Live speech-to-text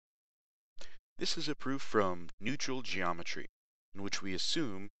This is a proof from neutral geometry, in which we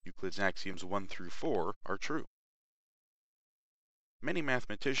assume Euclid's axioms 1 through 4 are true. Many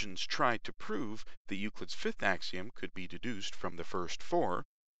mathematicians tried to prove that Euclid's fifth axiom could be deduced from the first four,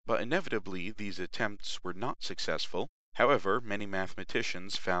 but inevitably these attempts were not successful. However, many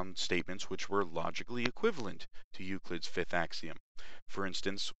mathematicians found statements which were logically equivalent to Euclid's fifth axiom. For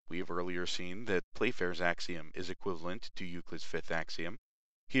instance, we have earlier seen that Playfair's axiom is equivalent to Euclid's fifth axiom.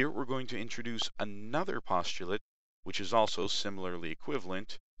 Here we're going to introduce another postulate which is also similarly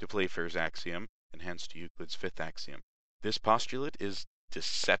equivalent to Playfair's axiom and hence to Euclid's fifth axiom. This postulate is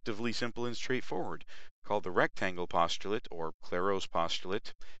deceptively simple and straightforward, called the rectangle postulate or Clairaut's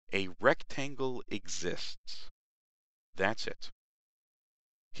postulate. A rectangle exists. That's it.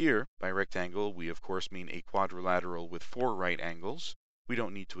 Here, by rectangle, we of course mean a quadrilateral with 4 right angles. We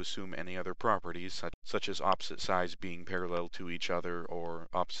don't need to assume any other properties, such as opposite sides being parallel to each other or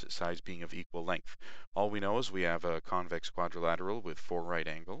opposite sides being of equal length. All we know is we have a convex quadrilateral with 4 right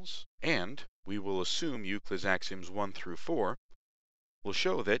angles, and we will assume Euclid's axioms 1 through 4. We'll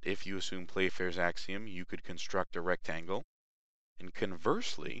show that if you assume Playfair's axiom, you could construct a rectangle. And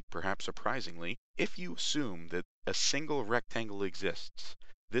conversely, perhaps surprisingly, if you assume that a single rectangle exists,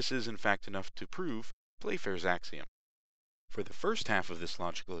 this is in fact enough to prove Playfair's axiom. For the first half of this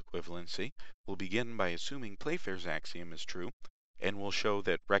logical equivalency, we'll begin by assuming Playfair's axiom is true, and we'll show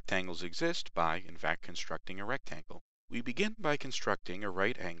that rectangles exist by, in fact, constructing a rectangle. We begin by constructing a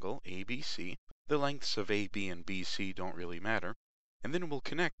right angle, ABC. The lengths of AB and BC don't really matter, and then we'll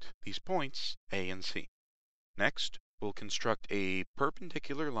connect these points, A and C. Next, we'll construct a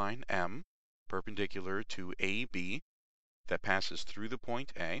perpendicular line M, perpendicular to AB, that passes through the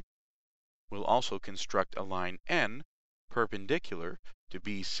point A. We'll also construct a line N, perpendicular to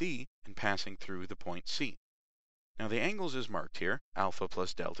BC and passing through the point C. Now the angles is marked here. Alpha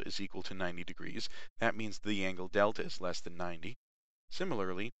plus delta is equal to 90 degrees. That means the angle delta is less than 90.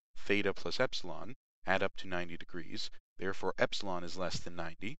 Similarly, theta plus epsilon add up to 90 degrees. Therefore, epsilon is less than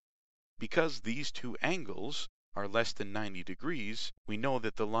 90. Because these two angles are less than 90 degrees, we know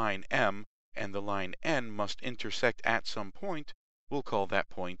that the line M and the line N must intersect at some point. We'll call that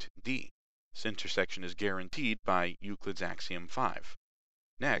point D. This intersection is guaranteed by Euclid's axiom 5.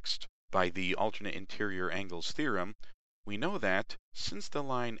 Next, by the alternate interior angles theorem, we know that since the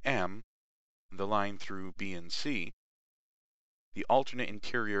line M and the line through B and C, the alternate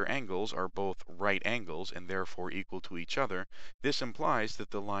interior angles are both right angles and therefore equal to each other, this implies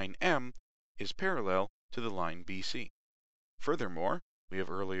that the line M is parallel to the line BC. Furthermore, we have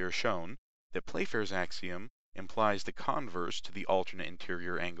earlier shown that Playfair's axiom implies the converse to the alternate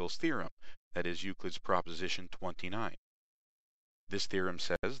interior angles theorem, that is Euclid's proposition 29. This theorem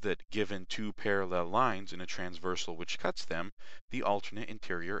says that given two parallel lines in a transversal which cuts them, the alternate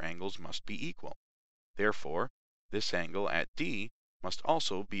interior angles must be equal. Therefore, this angle at D must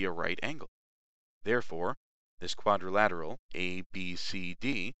also be a right angle. Therefore, this quadrilateral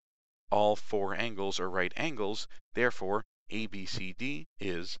ABCD, all 4 angles are right angles, therefore ABCD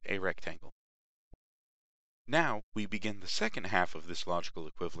is a rectangle. Now we begin the second half of this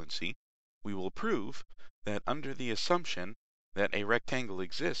logical equivalency. We will prove that under the assumption that a rectangle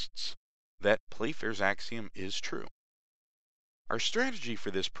exists, that Playfair's axiom is true. Our strategy for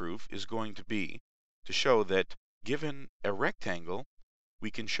this proof is going to be to show that given a rectangle,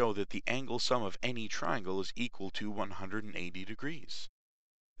 we can show that the angle sum of any triangle is equal to 180 degrees.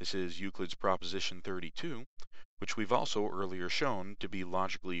 This is Euclid's proposition 32, which we've also earlier shown to be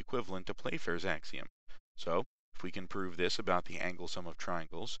logically equivalent to Playfair's axiom. So, if we can prove this about the angle sum of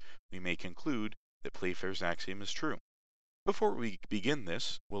triangles, we may conclude that Playfair's axiom is true. Before we begin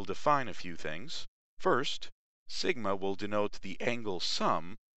this, we'll define a few things. First, sigma will denote the angle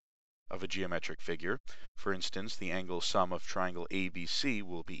sum of a geometric figure. For instance, the angle sum of triangle ABC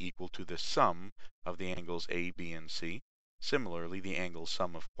will be equal to the sum of the angles A, B, and C. Similarly, the angle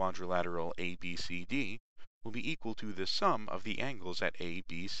sum of quadrilateral ABCD will be equal to the sum of the angles at A,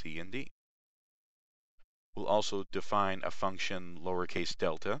 B, C, and D. We'll also define a function lowercase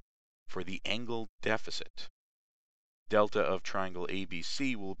delta for the angle deficit. Delta of triangle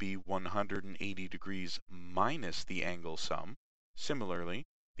ABC will be 180 degrees minus the angle sum. Similarly,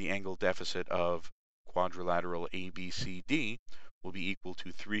 the angle deficit of quadrilateral ABCD will be equal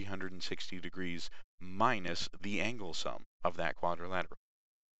to 360 degrees minus the angle sum of that quadrilateral.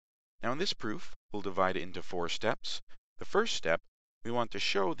 Now in this proof, we'll divide it into 4 steps. The first step, we want to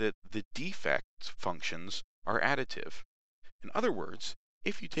show that the defect functions are additive. In other words,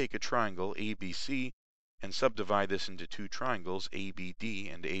 if you take a triangle ABC and subdivide this into 2 triangles ABD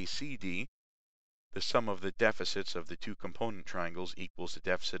and ACD, the sum of the deficits of the two component triangles equals the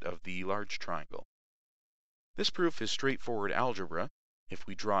deficit of the large triangle. This proof is straightforward algebra if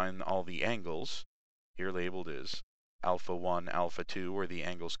we draw in all the angles, here labeled as alpha 1, alpha 2 are the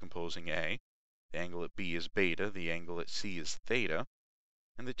angles composing A, the angle at B is beta, the angle at C is theta,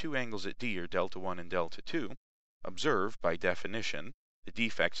 and the two angles at D are delta 1 and delta 2. Observe, by definition, the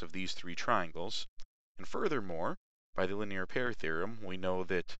defects of these three triangles, and furthermore, by the linear pair theorem, we know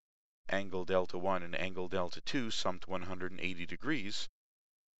that angle delta 1 and angle delta 2 sum to 180 degrees.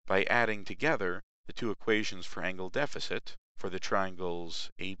 By adding together the two equations for angle deficit for the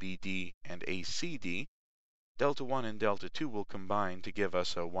triangles ABD and ACD, delta 1 and delta 2 will combine to give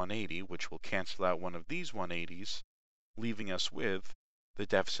us a 180, which will cancel out one of these 180s, leaving us with the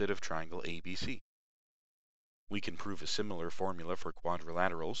deficit of triangle ABC. We can prove a similar formula for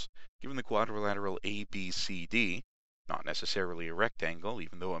quadrilaterals, given the quadrilateral ABCD, not necessarily a rectangle,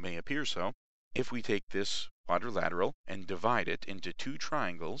 even though it may appear so. If we take this quadrilateral and divide it into two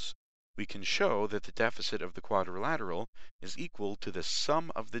triangles, we can show that the deficit of the quadrilateral is equal to the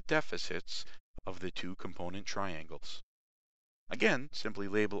sum of the deficits of the two component triangles. Again, simply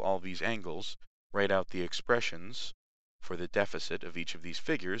label all these angles, write out the expressions for the deficit of each of these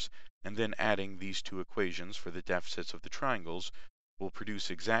figures, and then adding these two equations for the deficits of the triangles will produce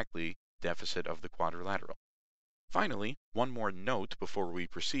exactly the deficit of the quadrilateral. Finally, one more note before we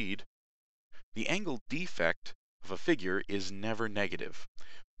proceed. The angle defect of a figure is never negative.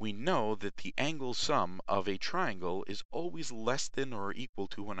 We know that the angle sum of a triangle is always less than or equal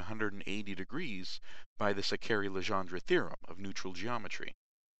to 180 degrees by the Sacchari-Legendre theorem of neutral geometry.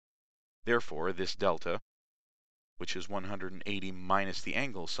 Therefore, this delta, which is 180 minus the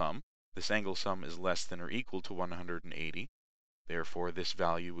angle sum, this angle sum is less than or equal to 180. Therefore, this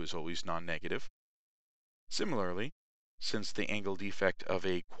value is always non-negative. Similarly, since the angle defect of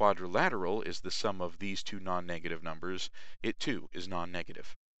a quadrilateral is the sum of these two non-negative numbers, it too is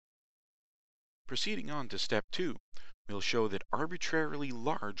non-negative. Proceeding on to step 2, we'll show that arbitrarily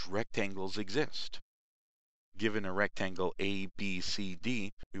large rectangles exist. Given a rectangle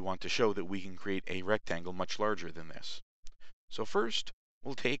ABCD, we want to show that we can create a rectangle much larger than this. So first,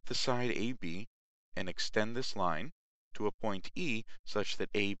 we'll take the side AB and extend this line to a point E such that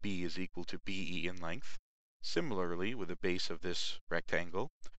AB is equal to BE in length. Similarly, with the base of this rectangle,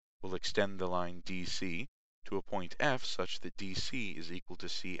 we'll extend the line DC to a point F such that DC is equal to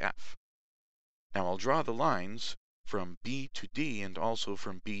CF. Now I'll draw the lines from B to D and also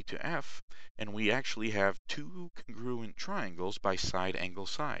from B to F, and we actually have two congruent triangles by side angle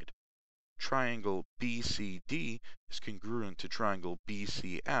side. Triangle BCD is congruent to triangle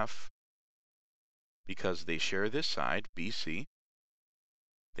BCF because they share this side, BC.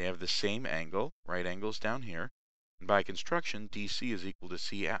 They have the same angle, right angles down here, and by construction, DC is equal to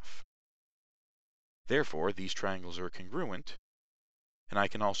CF. Therefore, these triangles are congruent, and I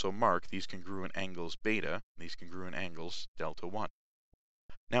can also mark these congruent angles beta, these congruent angles delta 1.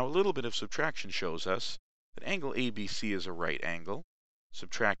 Now a little bit of subtraction shows us that angle ABC is a right angle.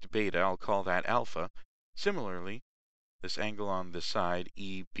 Subtract beta, I'll call that alpha. Similarly, this angle on the side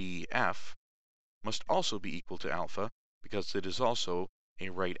EBF must also be equal to alpha because it is also a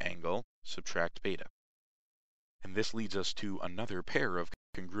right angle. Subtract beta. And this leads us to another pair of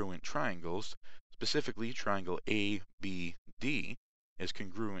congruent triangles, specifically triangle ABD is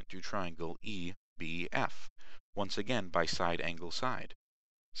congruent to triangle EBF, once again by side angle side.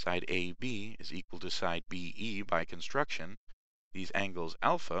 Side AB is equal to side BE by construction. These angles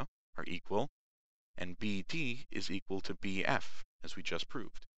alpha are equal, and BD is equal to BF, as we just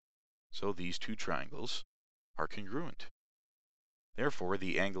proved. So these two triangles are congruent. Therefore,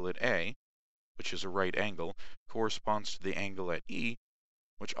 the angle at A, which is a right angle, corresponds to the angle at E,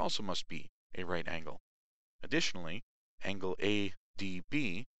 which also must be a right angle. Additionally, angle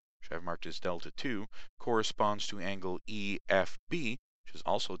ADB, which I've marked as delta 2, corresponds to angle EFB, which is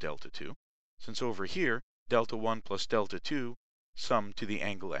also delta 2. Since over here, delta 1 plus delta 2 sum to the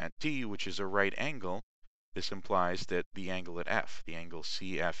angle at D, which is a right angle, this implies that the angle at F, the angle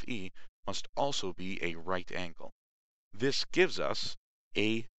CFE, must also be a right angle. This gives us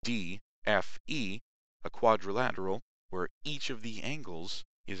ADFE, a quadrilateral where each of the angles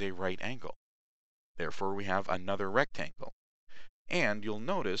is a right angle. Therefore, we have another rectangle. And you'll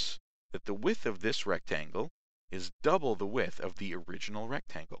notice that the width of this rectangle is double the width of the original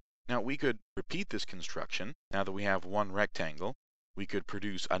rectangle. Now, we could repeat this construction. Now that we have one rectangle, we could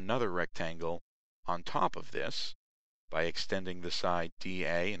produce another rectangle on top of this by extending the side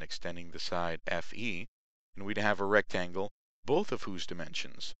DA and extending the side FE, and we'd have a rectangle both of whose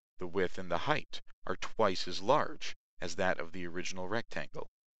dimensions, the width and the height, are twice as large as that of the original rectangle,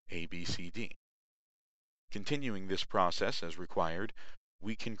 ABCD. Continuing this process as required,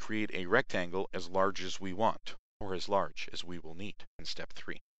 we can create a rectangle as large as we want, or as large as we will need in step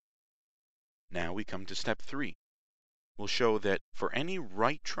 3. Now we come to step 3. We'll show that for any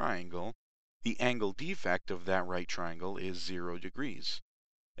right triangle, the angle defect of that right triangle is 0 degrees.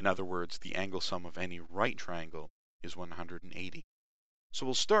 In other words, the angle sum of any right triangle is 180. So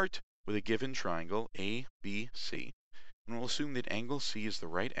we'll start with a given triangle ABC, and we'll assume that angle C is the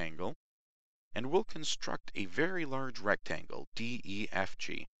right angle, and we'll construct a very large rectangle,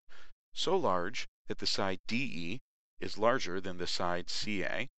 DEFG, so large that the side DE is larger than the side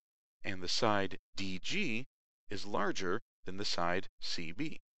CA, and the side DG is larger than the side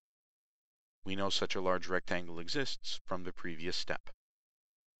CB. We know such a large rectangle exists from the previous step.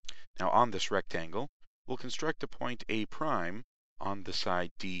 Now on this rectangle, we'll construct a point A' on the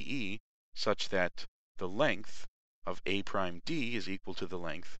side DE such that the length of A'D is equal to the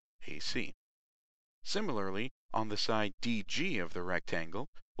length AC. Similarly, on the side DG of the rectangle,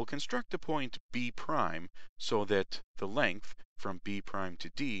 we'll construct a point B' so that the length from B' to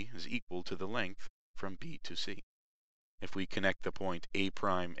D is equal to the length from B to C. If we connect the point A'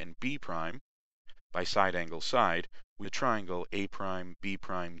 and B' by side angle side, the triangle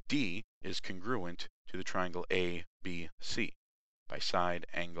A'B''D is congruent to the triangle ABC by side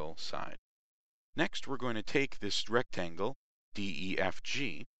angle side. Next, we're going to take this rectangle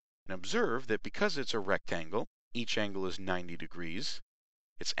DEFG and observe that because it's a rectangle, each angle is 90 degrees,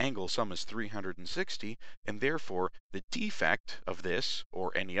 its angle sum is 360, and therefore the defect of this,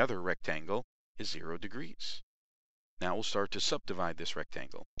 or any other rectangle, is 0 degrees. Now we'll start to subdivide this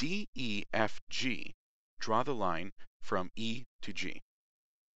rectangle. DEFG, draw the line from E to G.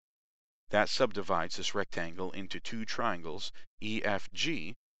 That subdivides this rectangle into two triangles,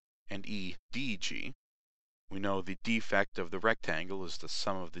 EFG and EDG. We know the defect of the rectangle is the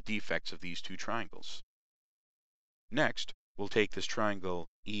sum of the defects of these two triangles. Next, we'll take this triangle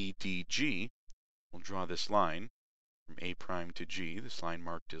EDG, we'll draw this line from A' to G, this line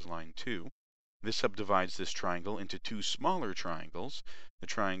marked as line 2. This subdivides this triangle into two smaller triangles, the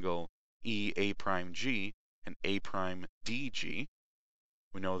triangle EA'G and A'DG.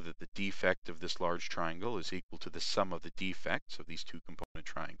 We know that the defect of this large triangle is equal to the sum of the defects of these two component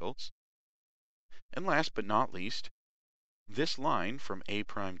triangles. And last but not least, this line from A'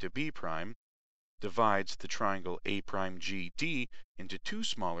 to B' divides the triangle A'GD into two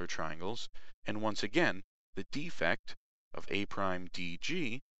smaller triangles, and once again, the defect of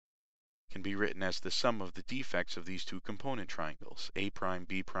A'DG can be written as the sum of the defects of these two component triangles,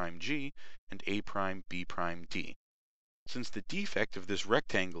 A'B'G and A'B'D. Since the defect of this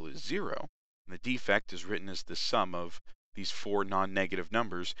rectangle is 0, and the defect is written as the sum of these four non-negative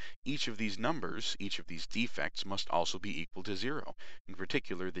numbers, each of these defects must also be equal to 0. In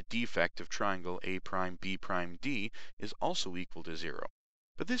particular, the defect of triangle A'B'D is also equal to 0.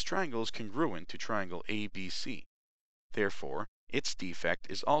 But this triangle is congruent to triangle ABC. Therefore, its defect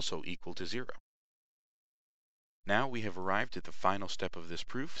is also equal to 0. Now we have arrived at the final step of this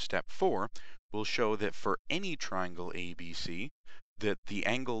proof. Step 4 will show that for any triangle ABC, that the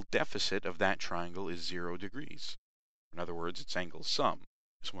angle deficit of that triangle is 0 degrees. In other words, its angle sum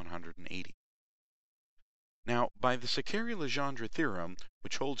is 180. Now, by the Secchiari-Legendre theorem,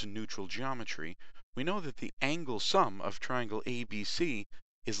 which holds in neutral geometry, we know that the angle sum of triangle ABC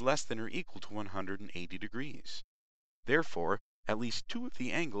is less than or equal to 180 degrees. Therefore, at least two of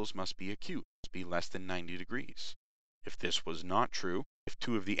the angles must be acute, must be less than 90 degrees. If this was not true, if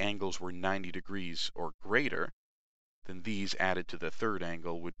two of the angles were 90 degrees or greater, then these added to the third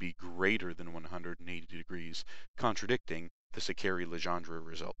angle would be greater than 180 degrees, contradicting the Secchiari-Legendre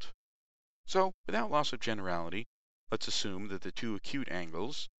result. So, without loss of generality, let's assume that the two acute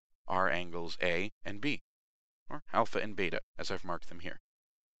angles are angles A and B, or alpha and beta, as I've marked them here.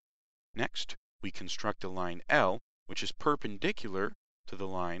 Next, we construct a line L, which is perpendicular to the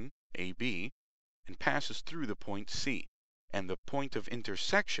line AB, and passes through the point C. And the point of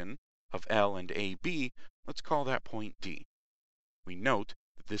intersection of L and AB, let's call that point D. We note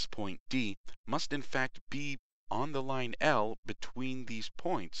that this point D must in fact be on the line L between these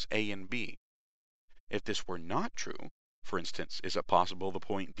points A and B. If this were not true, for instance, is it possible the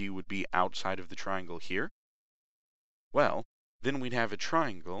point D would be outside of the triangle here? Well, then we'd have a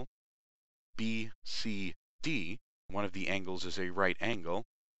triangle BCD, one of the angles is a right angle.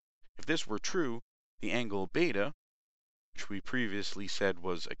 If this were true, the angle beta, which we previously said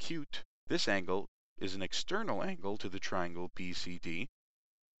was acute, this angle is an external angle to the triangle BCD,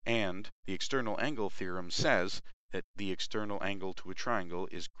 and the external angle theorem says that the external angle to a triangle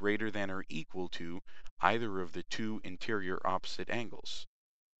is greater than or equal to either of the two interior opposite angles.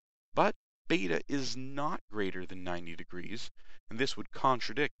 But beta is not greater than 90 degrees, and this would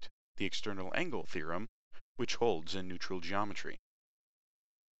contradict the external angle theorem, which holds in neutral geometry.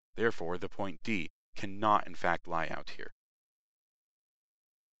 Therefore, the point D cannot in fact lie out here.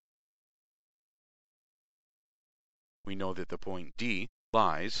 We know that the point D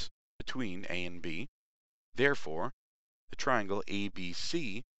lies between A and B. Therefore, the triangle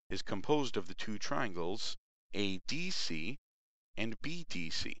ABC is composed of the two triangles ADC and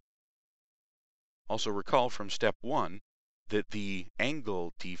BDC. Also recall from step 1 that the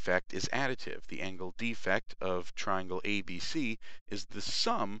angle defect is additive. The angle defect of triangle ABC is the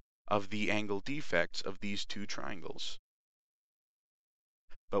sum of the angle defects of these two triangles.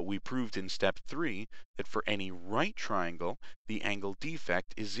 But we proved in step 3 that for any right triangle, the angle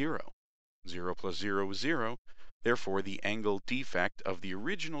defect is 0. 0 plus 0 is 0. Therefore, the angle defect of the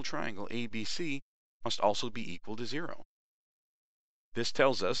original triangle ABC must also be equal to 0. This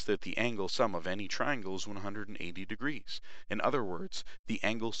tells us that the angle sum of any triangle is 180 degrees. In other words, the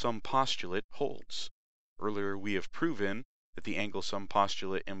angle sum postulate holds. Earlier we have proven that the angle sum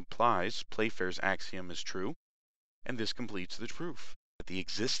postulate implies Playfair's axiom is true, and this completes the proof that the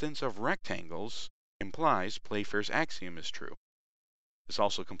existence of rectangles implies Playfair's axiom is true. This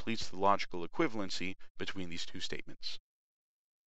also completes the logical equivalency between these two statements.